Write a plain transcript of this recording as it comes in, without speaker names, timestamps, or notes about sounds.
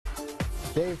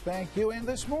Dave, thank you. And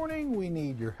this morning we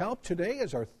need your help. Today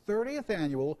is our 30th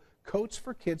annual Coats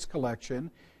for Kids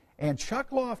collection. And Chuck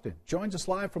Lofton joins us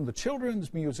live from the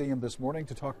Children's Museum this morning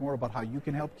to talk more about how you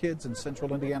can help kids in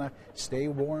central Indiana stay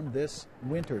warm this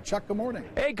winter. Chuck, good morning.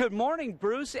 Hey, good morning,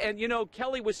 Bruce. And you know,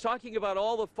 Kelly was talking about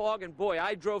all the fog, and boy,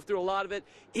 I drove through a lot of it.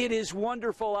 It is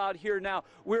wonderful out here now.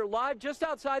 We're live just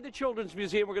outside the Children's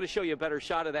Museum. We're going to show you a better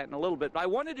shot of that in a little bit. But I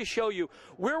wanted to show you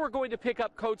where we're going to pick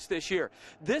up coats this year.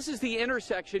 This is the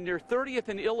intersection near 30th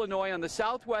and Illinois on the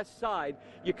southwest side.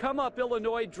 You come up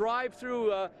Illinois, drive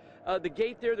through the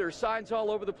gate there. There are signs all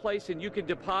over the place, and you can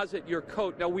deposit your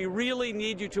coat. Now, we really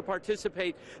need you to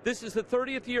participate. This is the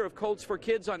 30th year of Coats for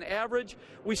Kids. On average,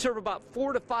 we serve about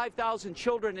 4,000 to 5,000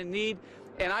 children in need.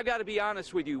 And I got to be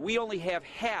honest with you, we only have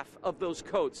half of those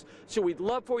coats. So we'd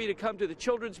love for you to come to the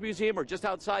Children's Museum or just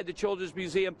outside the Children's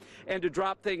Museum and to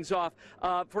drop things off.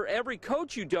 For every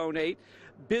coat you donate,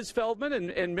 Biz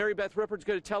Feldman and Mary Beth Rippard's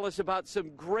going to tell us about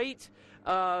some great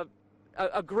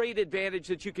a great advantage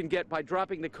that you can get by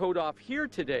dropping the coat off here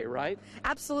today, right?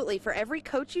 Absolutely. For every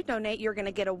coat you donate, you're going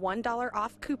to get a $1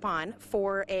 off coupon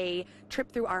for a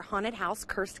trip through our haunted house,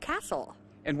 Cursed Castle.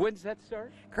 And when does that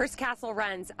start? Cursed Castle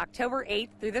runs October 8th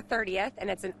through the 30th, and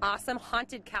it's an awesome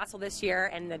haunted castle this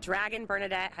year, and the dragon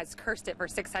Bernadette has cursed it for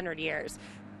 600 years.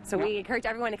 So we encourage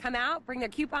everyone to come out, bring their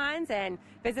coupons, and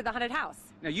visit the haunted house.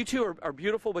 Now, you two are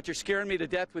beautiful, but you're scaring me to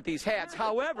death with these hats.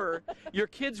 However, your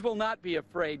kids will not be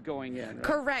afraid going in. Right?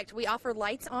 Correct. We offer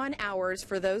lights on hours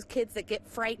for those kids that get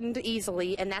frightened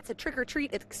easily, and that's a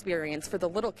trick-or-treat experience for the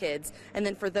little kids. And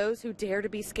then for those who dare to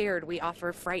be scared, we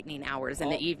offer frightening hours in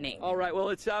the evening. All right. Well,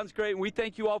 it sounds great, and we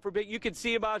thank you all for being. You can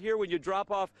see them out here when you drop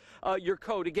off your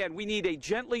coat. Again, we need a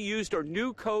gently used or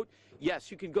new coat.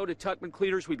 Yes, you can go to Tuckman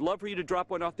Cleaners. We'd love for you to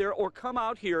drop one off there, or come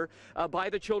out here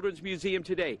by the Children's Museum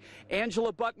today.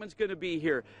 Angela Buckman's going to be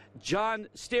here. John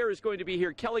Stair is going to be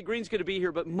here. Kelly Green's going to be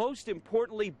here. But most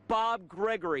importantly, Bob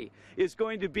Gregory is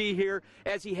going to be here,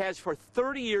 as he has for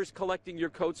 30 years collecting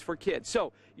your coats for kids.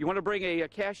 So you want to bring a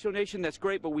cash donation, that's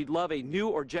great, but we'd love a new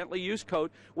or gently used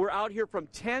coat. We're out here from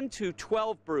 10 to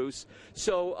 12, Bruce.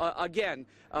 So, again,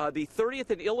 the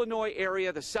 30th and Illinois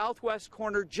area, the southwest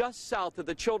corner, just south of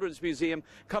the Children's Museum.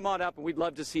 Come on up, and we'd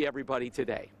love to see everybody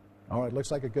today. All right,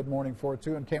 looks like a good morning for it,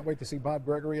 too, and can't wait to see Bob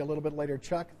Gregory a little bit later.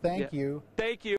 Chuck, thank you. Thank you.